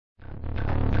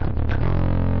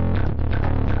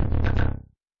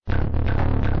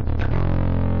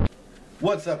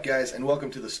What's up, guys, and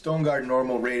welcome to the Stoneguard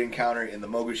normal raid encounter in the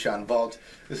Mogushan Vaults.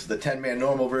 This is the 10-man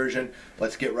normal version.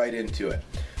 Let's get right into it.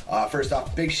 First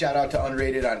off, big shout out to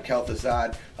UNRATED on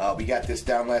Kel'Thuzad. We got this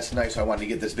down last night, so I wanted to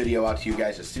get this video out to you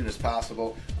guys as soon as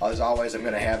possible. As always, I'm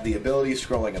going to have the abilities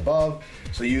scrolling above,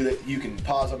 so you can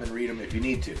pause them and read them if you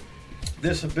need to.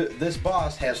 This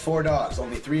boss has 4 dogs.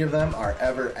 Only 3 of them are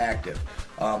ever active.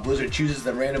 Blizzard chooses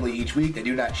them randomly each week. They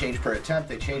do not change per attempt,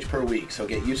 they change per week. So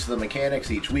get used to the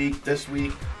mechanics each week. This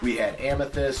week we had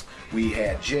Amethyst, we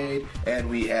had Jade, and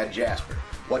we had Jasper.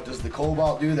 What does the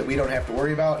Cobalt do that we don't have to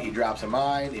worry about? He drops a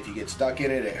mine. If you get stuck in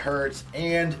it, it hurts,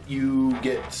 and you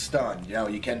get stunned. You know,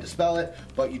 you can dispel it,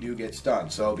 but you do get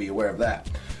stunned, so be aware of that.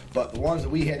 But the ones that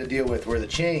we had to deal with were the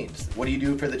chains. What do you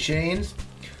do for the chains?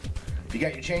 If you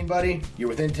got your chain buddy, you're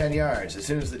within 10 yards. As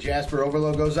soon as the Jasper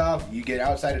overload goes off, you get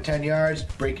outside of 10 yards,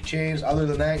 break your chains. Other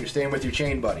than that, you're staying with your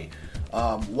chain buddy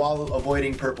while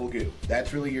avoiding purple goo.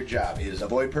 That's really your job, is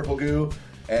avoid purple goo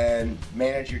and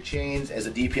manage your chains as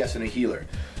a DPS and a healer.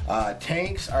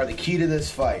 Tanks are the key to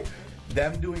this fight.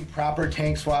 Them doing proper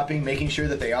tank swapping, making sure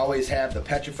that they always have the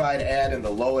petrified ad and the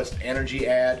lowest energy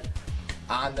ad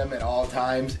on them at all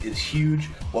times is huge.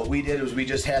 What we did was we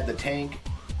just had the tank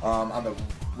on the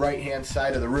right hand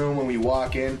side of the room when we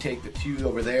walk in, take the 2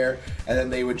 over there, and then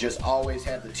they would just always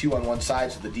have the 2 on one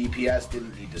side, so the DPS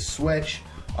didn't need to switch.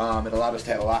 It allowed us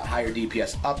to have a lot higher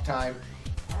DPS uptime,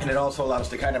 and it also allowed us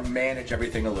to kind of manage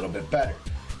everything a little bit better.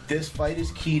 This fight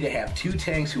is key to have 2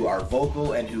 tanks who are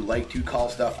vocal and who like to call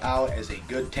stuff out as a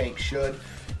good tank should.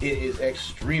 It is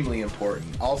extremely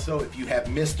important. Also, if you have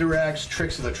misdirects,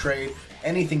 tricks of the trade,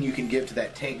 anything you can give to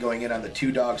that tank going in on the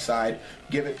 2-dog side,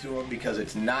 give it to them, because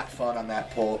it's not fun on that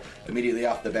pull immediately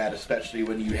off the bat, especially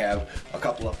when you have a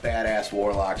couple of badass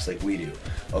warlocks like we do.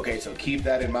 Okay, so keep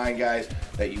that in mind, guys,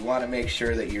 that you want to make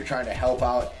sure that you're trying to help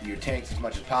out your tanks as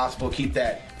much as possible. Keep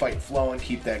that fight flowing,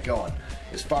 keep that going.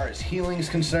 As far as healing is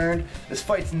concerned, this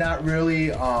fight's not really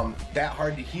that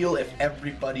hard to heal if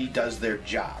everybody does their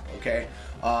job, okay?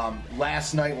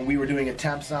 Last night when we were doing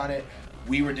attempts on it,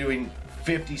 we were doing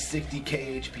 50,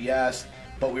 60k HPS,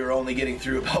 but we were only getting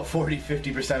through about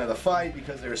 40-50% of the fight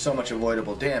because there was so much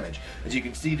avoidable damage. As you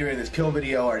can see during this kill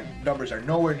video, our numbers are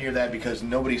nowhere near that because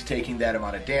nobody's taking that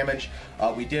amount of damage.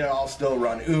 We did all still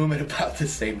run at about the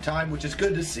same time, which is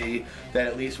good to see that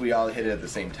at least we all hit it at the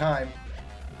same time.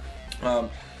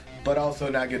 But also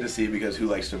not good to see because who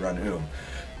likes to run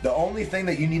The only thing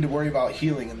that you need to worry about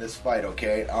healing in this fight,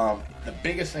 okay, the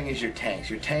biggest thing is your tanks.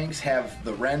 Your tanks have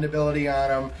the rend ability on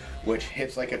them, which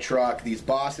hits like a truck. These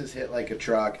bosses hit like a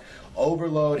truck.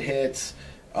 Overload hits.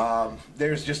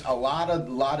 There's just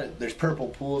there's purple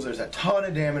pools. There's a ton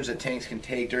of damage that tanks can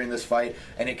take during this fight,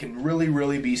 and it can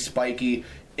really be spiky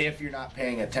if you're not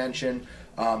paying attention.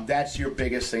 That's your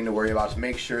biggest thing to worry about, is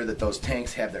make sure that those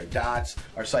tanks have their dots,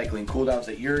 are cycling cooldowns,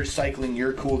 that you're cycling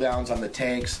your cooldowns on the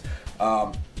tanks.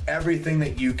 Everything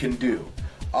that you can do.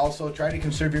 Also, try to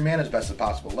conserve your mana as best as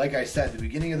possible. Like I said, the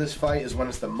beginning of this fight is when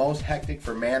it's the most hectic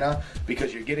for mana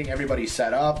because you're getting everybody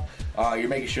set up, you're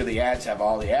making sure the ads have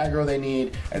all the aggro they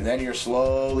need, and then you're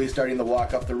slowly starting to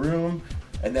walk up the room,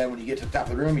 and then when you get to the top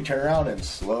of the room, you turn around and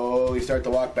slowly start to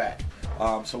walk back.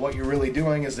 So what you're really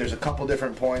doing is there's a couple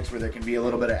different points where there can be a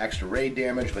little bit of extra raid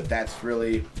damage, but that's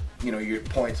really, you know, your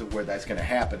points of where that's going to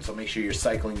happen. So make sure you're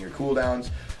cycling your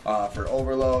cooldowns for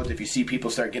overloads. If you see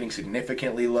people start getting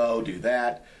significantly low, do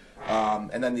that.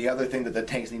 And then the other thing that the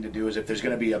tanks need to do is if there's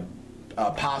going to be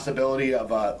a possibility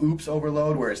of a oops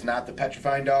overload where it's not the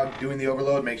petrifying dog doing the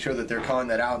overload, make sure that they're calling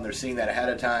that out and they're seeing that ahead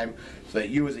of time so that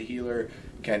you as a healer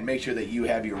can make sure that you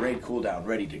have your raid cooldown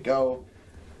ready to go.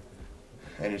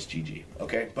 And it's GG,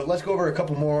 okay? But let's go over a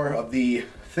couple more of the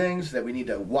things that we need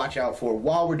to watch out for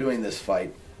while we're doing this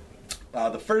fight.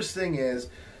 The first thing is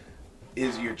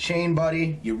your chain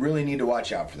buddy. You really need to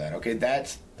watch out for that, okay?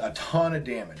 That's a ton of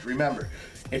damage. Remember,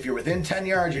 if you're within 10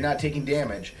 yards, you're not taking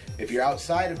damage. If you're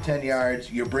outside of 10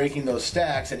 yards, you're breaking those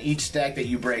stacks, and each stack that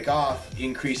you break off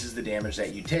increases the damage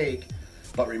that you take.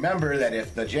 But remember that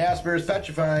if the Jasper is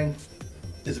petrifying,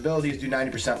 his abilities do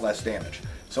 90% less damage.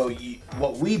 So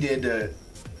what we did to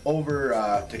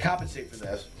compensate for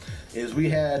this is we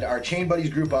had our chain buddies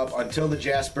group up until the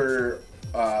Jasper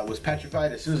was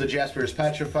petrified. As soon as the Jasper is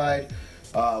petrified,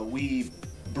 we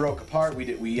broke apart.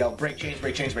 We yelled break chains,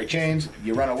 break chains, break chains.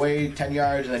 You run away 10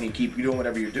 yards and then you keep doing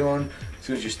whatever you're doing. As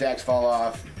soon as your stacks fall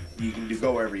off, you can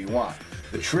go wherever you want.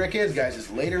 The trick is, guys, is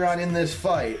later on in this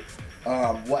fight,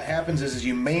 what happens is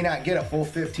you may not get a full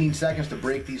 15 seconds to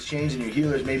break these chains, and your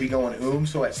healers may be going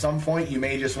so at some point you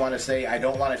may just want to say, I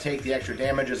don't want to take the extra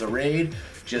damage as a raid,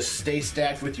 just stay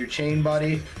stacked with your chain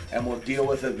buddy and we'll deal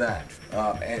with it then.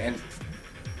 And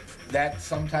that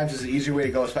sometimes is the easier way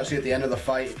to go, especially at the end of the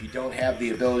fight if you don't have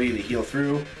the ability to heal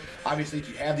through. Obviously, if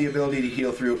you have the ability to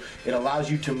heal through, it allows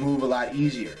you to move a lot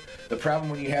easier. The problem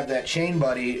when you have that chain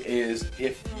buddy is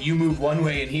if you move one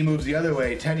way and he moves the other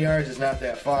way, 10 yards is not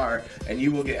that far, and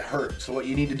you will get hurt. So what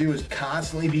you need to do is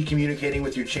constantly be communicating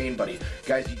with your chain buddy.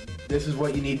 Guys, this is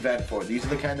what you need Vent for. These are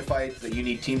the kind of fights that you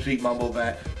need TeamSpeak, Mumble,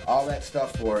 Vent, all that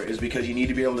stuff for, is because you need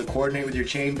to be able to coordinate with your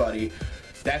chain buddy.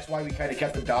 That's why we kind of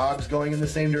kept the dogs going in the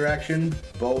same direction,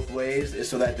 both ways, is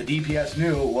so that the DPS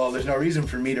knew, well, there's no reason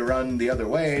for me to run the other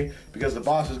way because the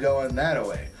boss is going that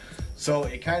way. So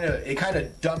it kind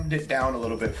of dumbed it down a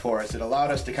little bit for us. It allowed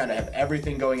us to kind of have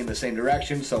everything going in the same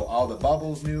direction, so all the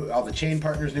bubbles knew, all the chain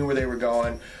partners knew where they were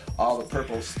going, all the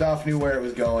purple stuff knew where it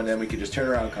was going, and we could just turn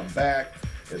around and come back.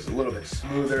 It was a little bit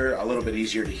smoother, a little bit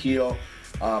easier to heal,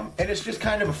 and it's just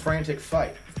kind of a frantic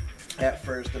fight at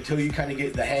first until you kind of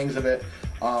get the hangs of it.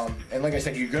 And like I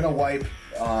said, you're going to wipe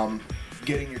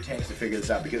getting your tanks to figure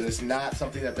this out because it's not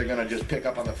something that they're going to just pick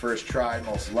up on the first try,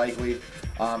 most likely.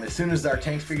 As soon as our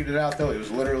tanks figured it out, though, it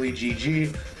was literally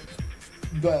GG.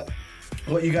 But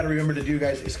what you got to remember to do,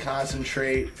 guys, is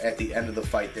concentrate at the end of the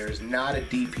fight. There is not a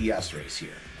DPS race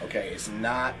here, okay? It's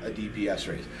not a DPS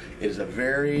race. It is a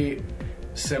very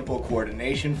simple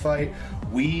coordination fight.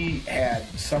 We had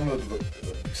some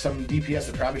DPS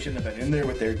that probably shouldn't have been in there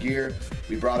with their gear.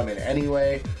 We brought them in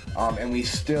anyway, and we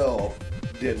still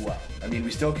did well. I mean,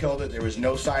 we still killed it. There was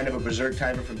no sign of a berserk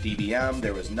timer from DBM.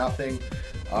 There was nothing.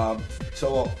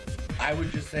 So I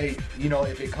would just say, you know,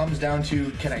 if it comes down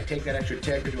to can I take that extra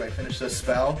tick or do I finish this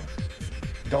spell,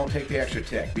 don't take the extra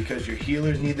tick because your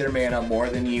healers need their mana more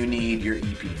than you need your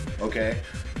EP, okay?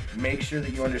 Make sure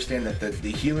that you understand that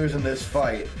the healers in this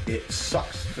fight, it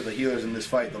sucks for the healers in this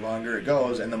fight the longer it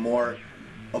goes and the more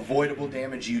avoidable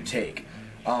damage you take.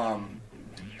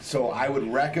 So I would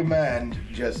recommend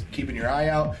just keeping your eye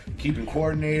out, keeping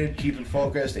coordinated, keeping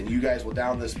focused, and you guys will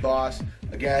down this boss.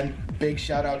 Again, big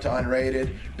shout out to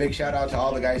Unrated. Big shout out to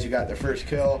all the guys who got their first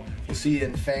kill. We'll see you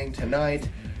in Fang tonight,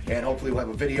 and hopefully we'll have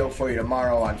a video for you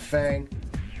tomorrow on Fang.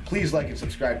 Please like and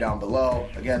subscribe down below.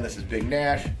 Again, this is Big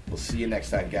Nash. We'll see you next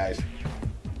time, guys.